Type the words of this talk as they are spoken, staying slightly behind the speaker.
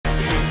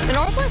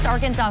Northwest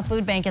Arkansas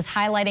Food Bank is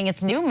highlighting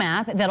its new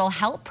map that'll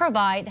help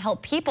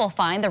people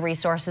find the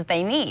resources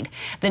they need.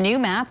 The new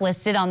map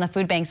listed on the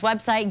food bank's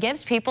website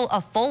gives people a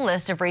full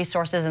list of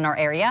resources in our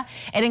area.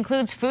 It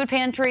includes food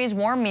pantries,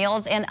 warm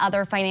meals, and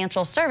other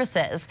financial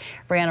services.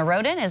 Brianna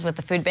Roden is with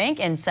the food bank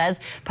and says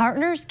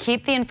partners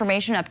keep the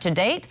information up to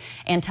date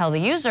and tell the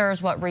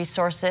users what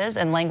resources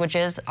and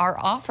languages are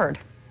offered.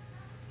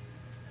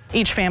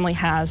 Each family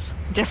has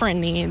different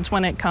needs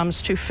when it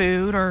comes to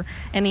food or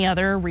any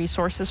other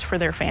resources for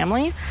their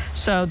family.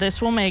 So this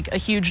will make a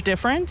huge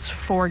difference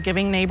for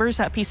giving neighbors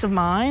that peace of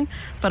mind,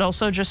 but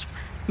also just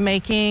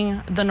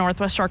making the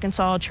Northwest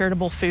Arkansas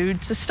charitable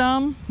food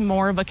system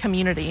more of a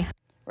community.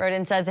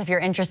 Roden says if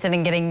you're interested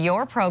in getting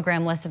your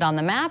program listed on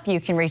the map,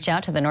 you can reach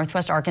out to the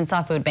Northwest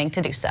Arkansas Food Bank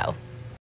to do so.